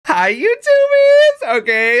Hi, YouTubers.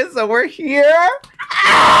 Okay, so we're here.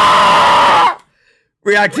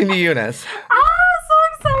 Reacting to UNIS. So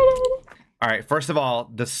excited. All right, first of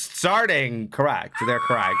all, the starting correct. They're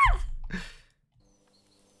correct.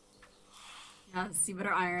 Yeah, see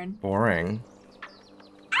better iron. Boring.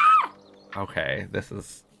 Okay, this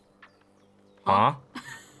is... Huh?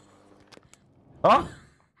 Huh?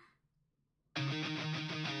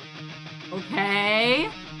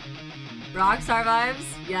 Okay. Rockstar vibes.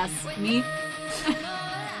 Yes, me.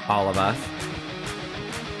 All of us.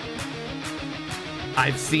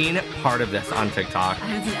 I've seen part of this on TikTok. I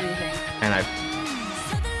haven't seen anything. And I've...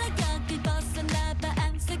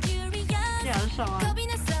 Yeah, show on.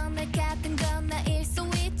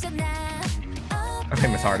 A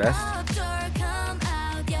famous artist.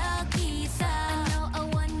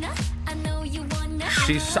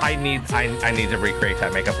 She's... I need to recreate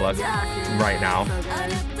that makeup look right now.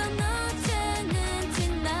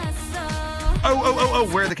 So Oh,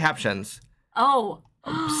 where are the captions? oh.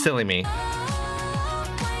 Silly me.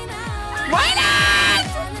 Why not?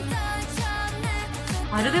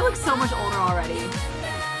 Why do they look so much older already?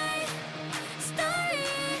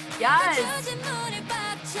 Yes.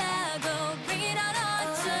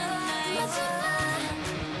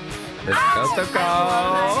 Let's go.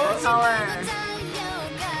 Color.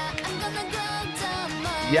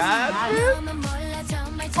 Yes.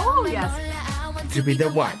 Oh yes. To be the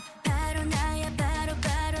one.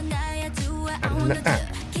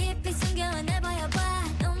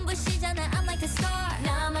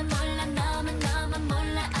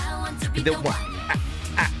 To be the one.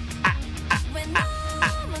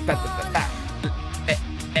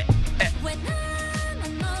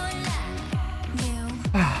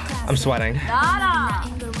 I'm sweating. Nada.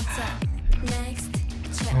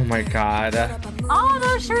 Oh my god. Oh,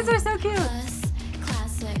 those shirts are so cute.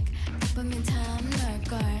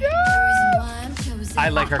 I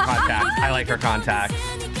like her contacts. I like her contacts.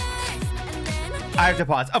 I have to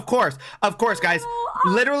pause. Of course, guys.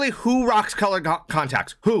 Literally, who rocks colored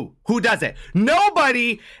contacts? Who does it?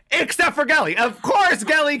 Nobody except for Gelly. Of course,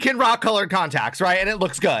 Gelly can rock colored contacts, right? And it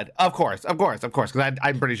looks good. Of course. Because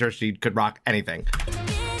I'm pretty sure she could rock anything.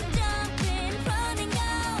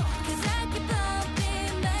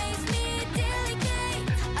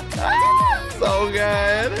 So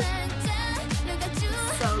good.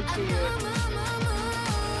 So cute.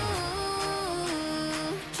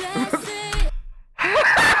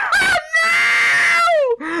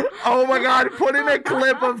 Oh my god, put in a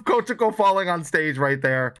clip of Kochiko falling on stage right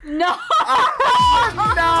there. No.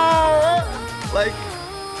 Oh, no! Like,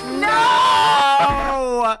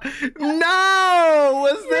 no! No!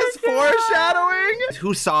 Was this foreshadowing?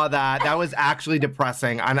 Who saw that? That was actually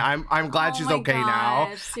depressing. And I'm glad she's okay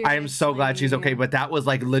now. I am so glad she's okay, but that was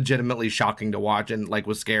like legitimately shocking to watch and like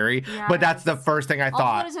was scary. Yes. But that's the first thing I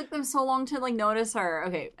thought. Also, it took them so long to like notice her.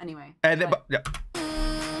 Okay, anyway. And yeah.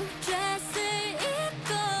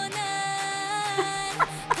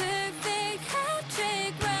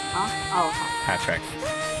 Oh, Patrick.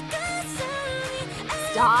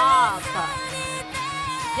 stop.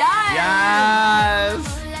 Yes.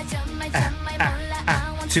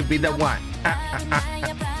 Yes. To be the one.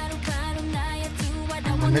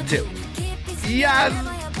 I'm gonna do. Yes.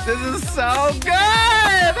 This is so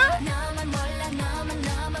good.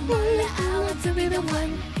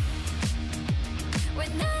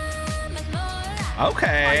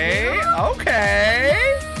 Okay.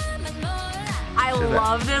 I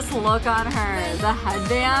love this look on her. The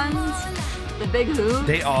headband, the big hoop.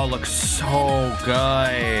 They all look so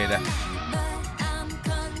good.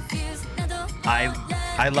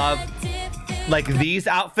 I love, like, these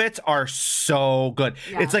outfits are so good.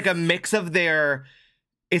 Yes. It's like a mix of their,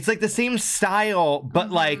 it's like the same style,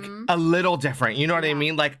 but like a little different. You know what I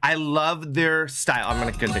mean? Like, I love their style. I'm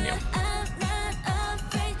gonna continue.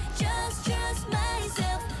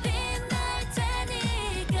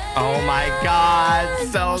 Oh my god,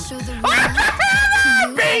 so...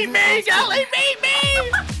 Beat me, Gelly, beat me!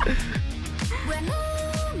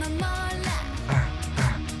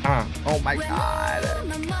 Oh my god.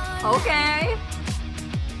 Okay.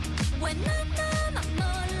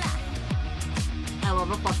 I love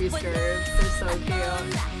the fluffy skirts. They're so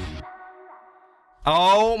cute.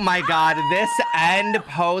 Oh my god, this end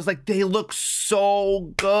pose, like, they look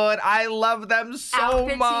so good. I love them so Outfit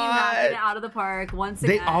team knocking it much. out of the park once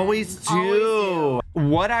again. They always do.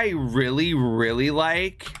 What I really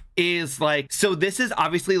like is like, so this is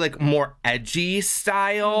obviously like more edgy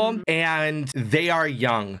style, and they are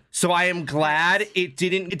young. So I am glad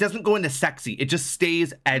it doesn't go into sexy. It just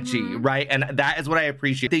stays edgy, right? And that is what I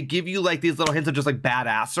appreciate. They give you like these little hints of just like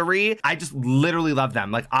badassery. I just literally love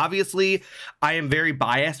them. Like, obviously I am very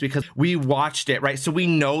biased because we watched it, right? So we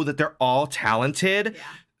know that they're all talented. Yeah.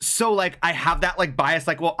 So like I have that like bias,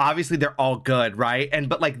 like, well, obviously they're all good, right?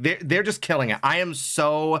 But like they're just killing it. I am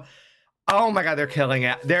so, oh my God, they're killing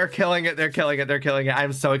it. They're killing it. They're killing it. They're killing it.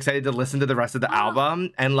 I'm so excited to listen to the rest of the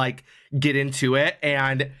album and like get into it.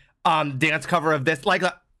 And dance cover of this, like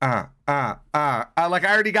like I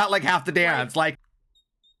already got like half the dance. Like,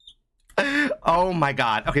 oh my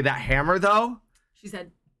God. Okay, that hammer though.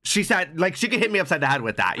 She said, like, she could hit me upside the head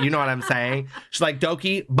with that. You know what I'm saying? She's like,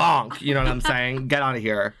 Doki, bonk. You know what I'm saying? Get out of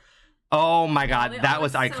here. Oh my God, that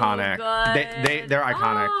was iconic. So they're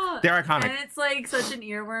iconic. Oh, they're iconic. And it's like such an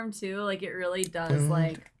earworm too. Like, it really does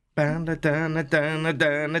like. It's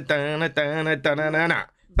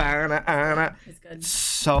good.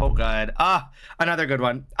 So good. Another good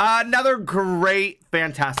one. Another great,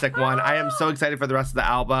 fantastic one. I am so excited for the rest of the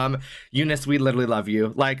album. UNIS, we literally love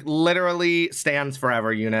you. Like, literally stands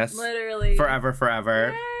forever, UNIS. Literally. Forever,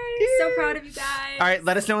 forever. Yay. So proud of you guys. All right,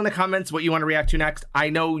 let us know in the comments what you want to react to next. I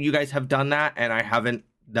know you guys have done that, and I haven't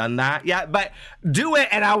done that yet, but do it,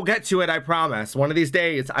 and I will get to it, I promise. One of these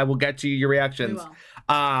days, I will get to your reactions. We will.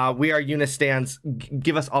 We are UNIS stans.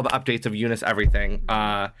 Give us all the updates of UNIS everything.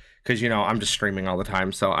 Because, you know, I'm just streaming all the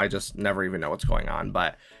time, so I just never even know what's going on.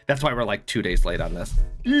 But that's why we're like 2 days late on this.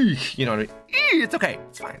 You know what I mean? It's okay.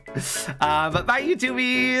 It's fine. But bye,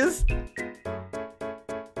 YouTubies.